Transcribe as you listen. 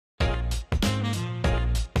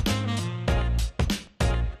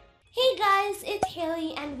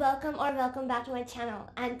Haylee and welcome back to my channel.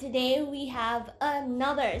 And today we have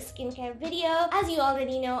another skincare video. As you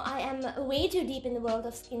already know, I am way too deep in the world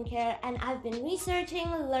of skincare and I've been researching,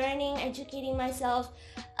 learning, educating myself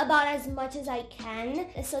about as much as I can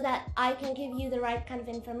so that I can give you the right kind of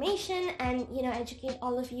information and educate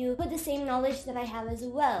all of you with the same knowledge that I have as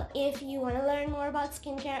well. If you want to learn more about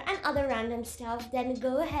skincare and other random stuff, then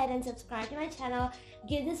go ahead and subscribe to my channel.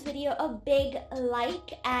 Give this video a big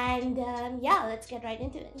like and yeah, let's get right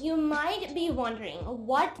into it. You might be wondering,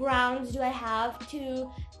 what grounds do I have to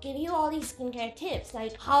give you all these skincare tips?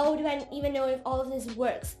 Like, how do I even know if all of this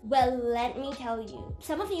works? Well, let me tell you.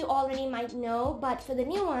 Some of you already might know, but for the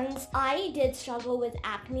new ones, I did struggle with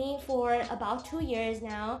acne for about 2 years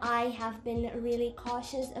now. I have been really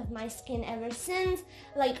cautious of my skin ever since.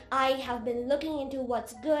 Like, I have been looking into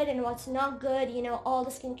what's good and what's not good, all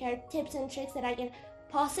the skincare tips and tricks that I can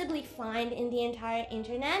possibly find in the entire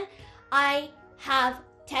internet. I have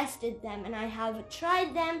tested them and I have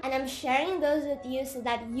tried them, and I'm sharing those with you so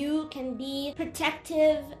that you can be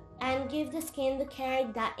protective and give the skin the care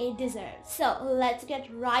that it deserves. So let's get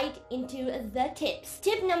right into the tips.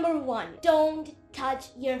 Tip number 1, don't touch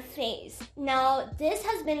your face. Now, this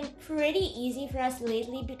has been pretty easy for us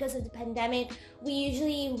lately because of the pandemic. We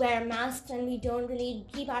usually wear masks and we don't really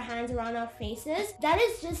keep our hands around our faces. That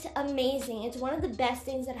is just amazing. It's one of the best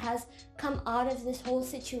things that has come out of this whole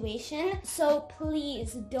situation. So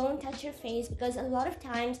please don't touch your face, because a lot of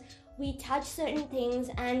times we touch certain things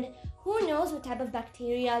and who knows what type of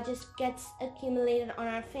bacteria just gets accumulated on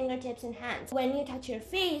our fingertips and hands. When you touch your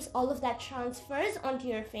face, all of that transfers onto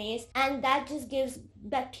your face and that just gives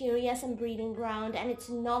bacteria some breeding ground, and it's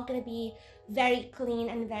not going to be very clean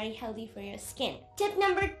and very healthy for your skin. Tip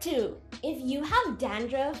number 2, if you have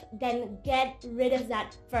dandruff, then get rid of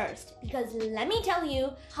that first, because let me tell you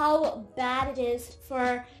how bad it is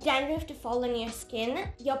for dandruff to fall on your skin.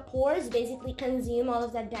 Your pores basically consume all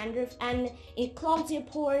of that dandruff and it clogs your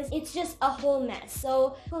pores. It's just a whole mess.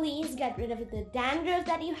 So please get rid of the dandruff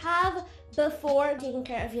that you have before taking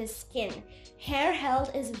care of your skin. Hair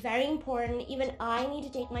health is very important. Even I need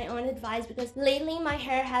to take my own advice, because lately my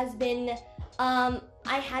hair has been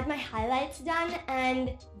I had my highlights done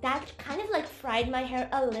and that kind of like fried my hair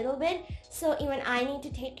a little bit. So even I need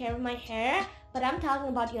to take care of my hair. But I'm talking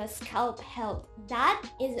about your scalp health. That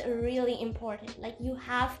is really important. Like, you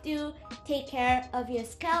have to take care of your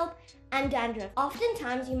scalp and dandruff.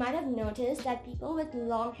 Oftentimes, you might have noticed that people with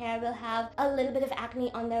long hair will have a little bit of acne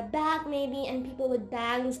on their back maybe, and people with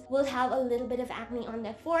bangs will have a little bit of acne on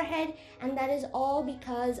their forehead, and that is all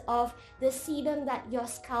because of the sebum that your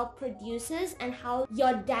scalp produces and how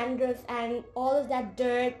your dandruff and all of that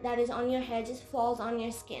dirt that is on your hair just falls on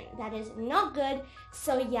your skin. That is not good.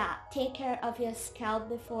 So yeah, take care of your scalp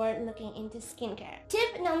before looking into skincare.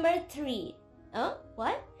 Tip number 3. Oh,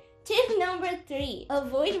 what? Tip number 3,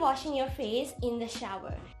 avoid washing your face in the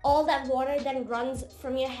shower. All that water then runs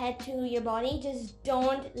from your head to your body, just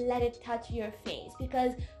don't let it touch your face,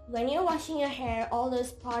 because when you're washing your hair, all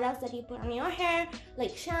those products that you put on your hair,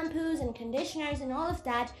 like shampoos and conditioners and all of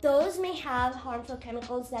that, those may have harmful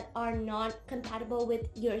chemicals that are not compatible with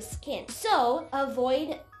your skin. So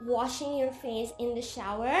avoid washing your face in the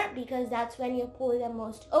shower, because that's when your pores are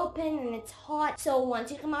most open and it's hot. So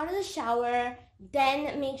once you come out of the shower,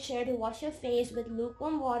 then make sure to wash your face with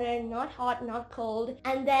lukewarm water, not hot, not cold,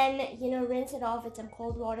 and then rinse it off with some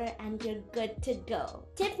cold water and you're good to go.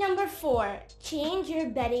 Tip number 4, change your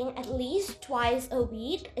bedding at least twice a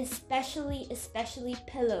week, especially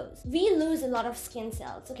pillows. We lose a lot of skin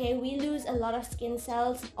cells, okay? We lose a lot of skin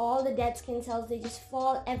cells. All the dead skin cells, they just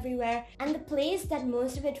fall everywhere, and the place that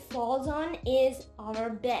most of it falls on is our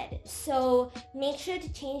bed. So make sure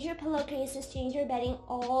to change your pillowcases, change your bedding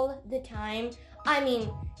all the time. I mean,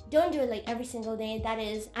 don't do it like every single day. That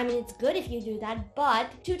is, it's good if you do that, but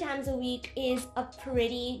 2 times a week is a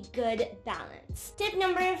pretty good balance. Tip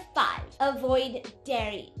number 5, avoid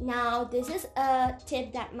dairy. Now, this is a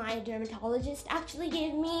tip that my dermatologist actually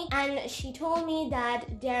gave me, and she told me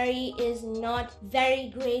that dairy is not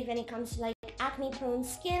very great when it comes to like acne prone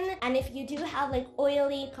skin, and if you do have like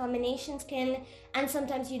oily combination skin and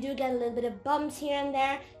sometimes you do get a little bit of bumps here and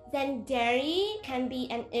there, then dairy can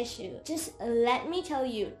be an issue. Just let me tell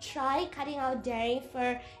you, try cutting out dairy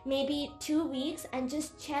for maybe 2 weeks and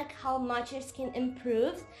just check how much your skin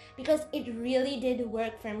improves, because it really did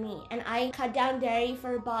work for me. And I cut down dairy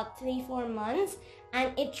for about 3-4 months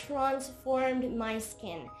and it transformed my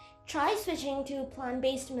skin. try switching to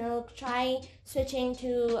plant-based milk, try switching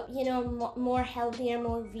to, more healthier,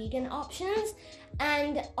 more vegan options.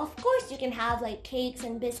 And of course you can have like cakes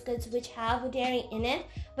and biscuits which have dairy in it,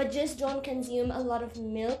 but just don't consume a lot of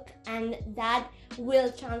milk, and that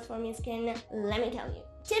will transform your skin, let me tell you.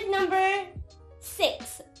 Tip number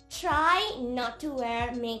 6, try not to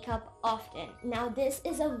wear makeup often. Now this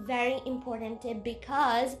is a very important tip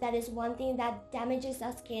because that is one thing that damages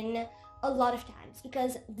our skin a lot of times,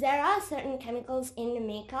 because there are certain chemicals in the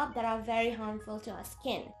makeup that are very harmful to our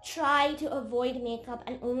skin. Try to avoid makeup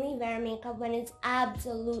and only wear makeup when it's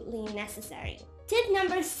absolutely necessary. Tip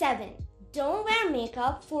number 7, don't wear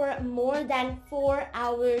makeup for more than 4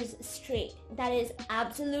 hours straight. That is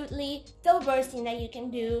absolutely the worst thing that you can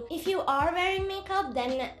do. If you are wearing makeup,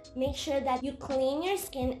 then make sure that you clean your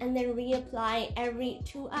skin and then reapply every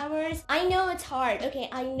 2 hours. I know it's hard, okay,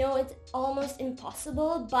 I know it's almost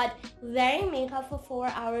impossible, but wearing makeup for 4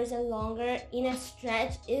 hours and longer in a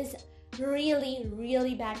stretch is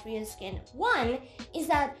really bad for your skin. One is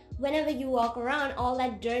that whenever you walk around, all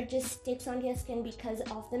that dirt just sticks onto your skin because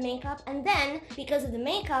of the makeup, and then because of the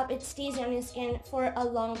makeup, it stays on your skin for a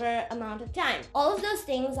longer amount of time. All of those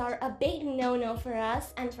things are a big no-no for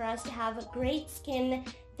us, and for us to have a great skin,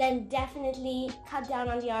 then definitely cut down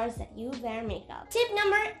on the hours that you wear makeup. Tip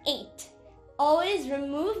number 8, always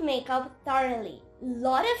remove makeup thoroughly. A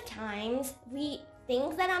lot of times we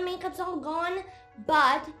think that our makeup's all gone,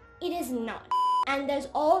 but it is not. And there's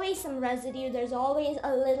always some residue, there's always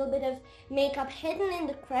a little bit of makeup hidden in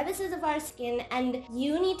the crevices of our skin, and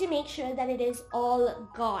you need to make sure that it is all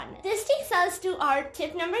gone. This takes us to our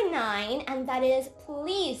tip number 9, and that is,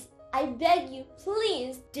 please, I beg you,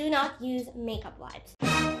 please do not use makeup wipes.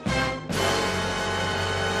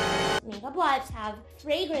 Makeup wipes have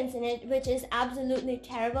fragrance in it, which is absolutely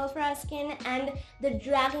terrible for our skin, and the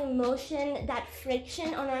dragging motion, that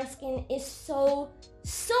friction on our skin is so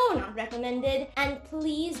not recommended. And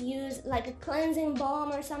please use like a cleansing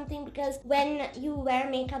balm or something, because when you wear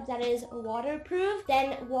makeup that is waterproof,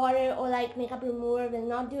 then water or like makeup remover will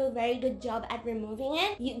not do a very good job at removing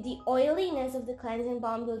it. The oiliness of the cleansing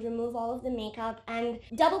balm will remove all of the makeup, and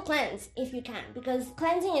double cleanse if you can, because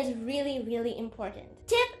cleansing is really important.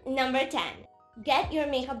 Tip number 10, get your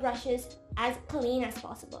makeup brushes as clean as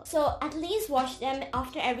possible. So at least wash them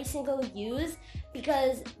after every single use,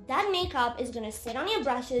 because that makeup is gonna sit on your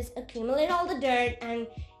brushes, accumulate all the dirt, and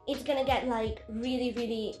it's gonna get like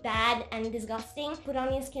really bad and disgusting. Put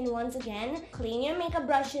on your skin once again. Clean your makeup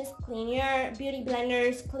brushes, clean your beauty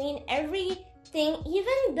blenders, clean everything,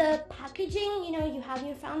 even the packaging. You have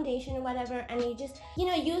your foundation or whatever, and you just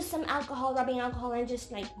use some rubbing alcohol, and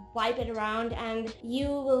just like wipe it around, and you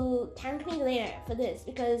will thank me later for this,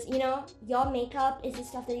 because your makeup is the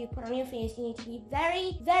stuff that you put on your face. You need to be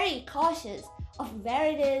very cautious of where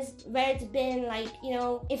it is, where it's been,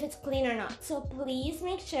 if it's clean or not. So please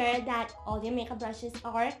make sure that all your makeup brushes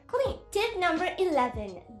are clean. Tip number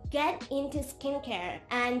 11, get into skincare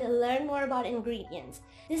and learn more about ingredients.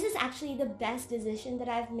 This is actually the best decision that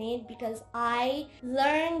I've made, because I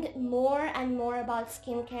learned more and more about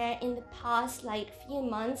skincare in the past few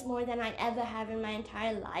months, more than I ever have in my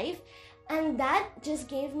entire life. And that just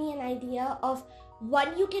gave me an idea of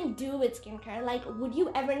what you can do with skincare. Would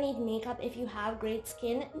you ever need makeup if you have great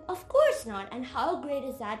skin? Of course not. And how great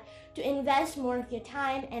is that to invest more of your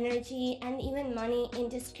time, energy, and even money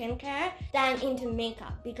into skincare than into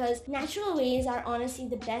makeup? Because natural ways are honestly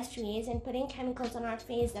the best ways, and putting chemicals on our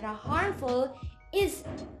face that are harmful it's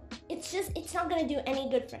not going to do any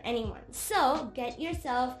good for anyone. So get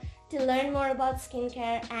yourself to learn more about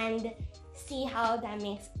skincare and see how that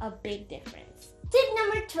makes a big difference. Tip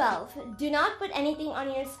number 12, do not put anything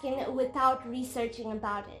on your skin without researching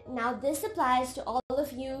about it. Now this applies to all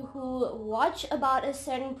of you who watch about a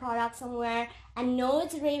certain product somewhere and know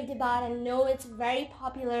it's raved about and know it's very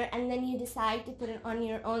popular, and then you decide to put it on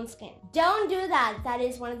your own skin. Don't do that. That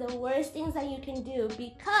is one of the worst things that you can do,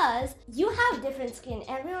 because you have different skin.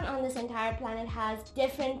 Everyone on this entire planet has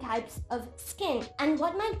different types of skin, and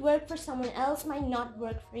what might work for someone else might not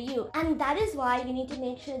work for you. And that is why you need to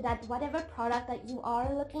make sure that whatever product that you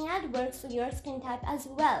are looking at works for your skin type as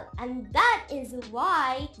well. And that is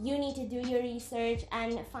why you need to do your research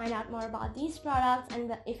and find out more about these products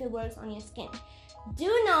and if it works on your skin.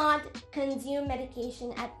 Do not consume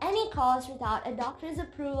medication at any cost without a doctor's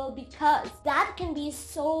approval, because that can be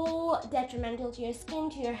so detrimental to your skin,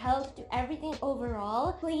 to your health, to everything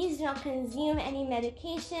overall. Please do not consume any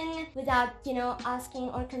medication without, asking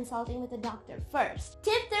or consulting with a doctor first.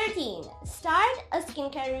 Tip 13. Start a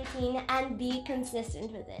skincare routine and be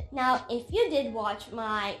consistent with it. Now, if you did watch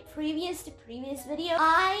my previous video,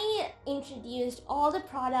 I introduced all the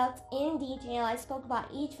products in detail. I spoke about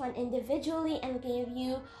each one individually and gave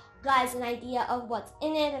you guys an idea of what's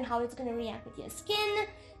in it and how it's going to react with your skin.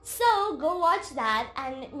 So go watch that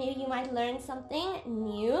and maybe you might learn something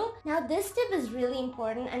new. Now this tip is really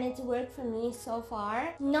important and it's worked for me so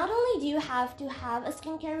far. Not only do you have to have a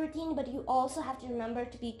skincare routine, but you also have to remember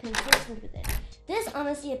to be consistent with it. This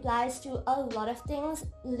honestly applies to a lot of things,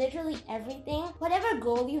 literally everything. Whatever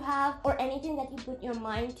goal you have or anything that you put your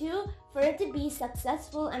mind to, for it to be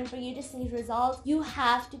successful and for you to see results, you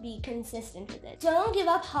have to be consistent with it. Don't give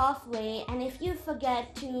up halfway, and if you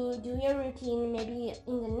forget to do your routine maybe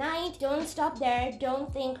in the night, don't stop there.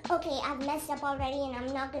 Don't think, okay, I've messed up already and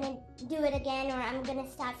I'm not gonna do it again, or I'm gonna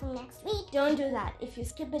start from next week. Don't do that. If you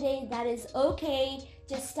skip a day, that is okay.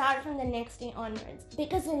 Just start from the next day onwards,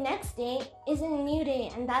 because the next day is a new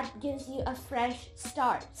day and that gives you a fresh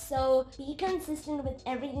start. So be consistent with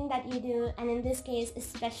everything that you do, and in this case,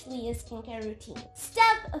 especially your skincare routine.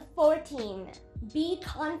 Step 14. Be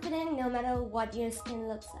confident no matter what your skin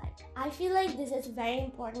looks like. I feel like this is very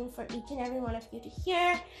important for each and every one of you to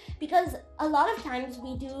hear, because a lot of times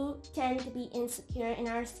we do tend to be insecure in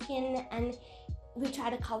our skin and we try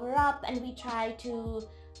to cover up and we try to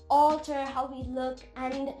alter how we look,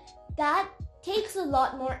 and that takes a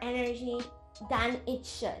lot more energy than it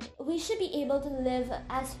should. We should be able to live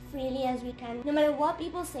as freely as we can. No matter what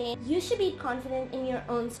people say, you should be confident in your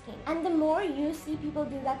own skin. And the more you see people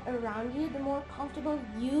do that around you, the more comfortable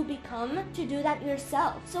you become to do that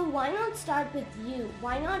yourself. So why not start with you?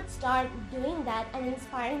 Why not start doing that and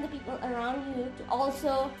inspiring the people around you to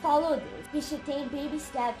also follow this? You should take baby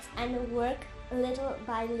steps and work little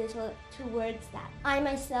by little towards that. I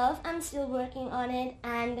myself am still working on it,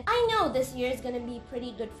 and I know this year is gonna be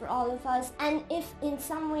pretty good for all of us, and if in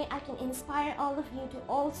some way I can inspire all of you to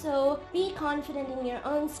also be confident in your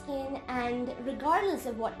own skin, and regardless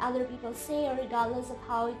of what other people say or regardless of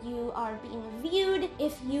how you are being viewed,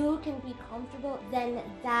 if you can be comfortable, then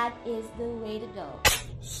that is the way to go.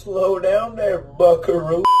 Slow down there,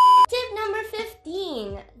 buckaroo. Tip number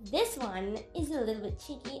 15. This one is a little bit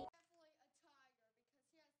cheeky.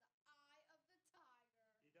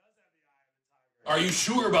 Are you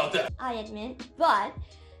sure about that? I admit, but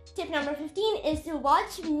tip number 15 is to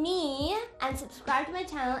watch me and subscribe to my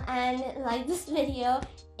channel and like this video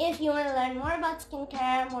if you want to learn more about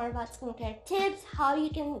skincare, more about skincare tips, how you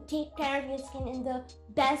can take care of your skin in the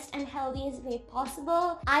best and healthiest way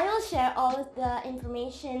possible. I will share all of the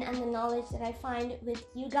information and the knowledge that I find with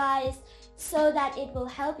you guys so that it will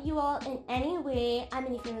help you all in any way. I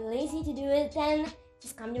mean, if you're lazy to do it, then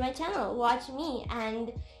just come to my channel, watch me,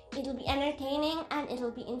 and it'll be entertaining and it'll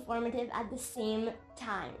be informative at the same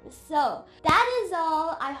time. So that is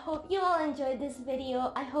all. I hope you all enjoyed this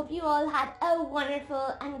video. I hope you all had a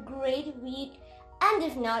wonderful and great week. And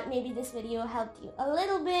if not, maybe this video helped you a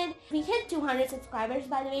little bit. We hit 200 subscribers,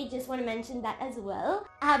 by the way. Just want to mention that as well.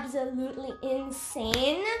 Absolutely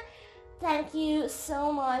insane. Thank you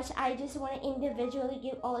so much. I just want to individually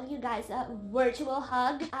give all of you guys a virtual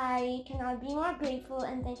hug. I cannot be more grateful,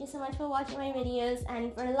 and thank you so much for watching my videos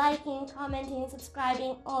and for liking, commenting,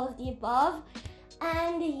 subscribing, all of the above.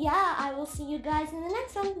 And yeah, I will see you guys in the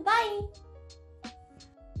next one. Bye!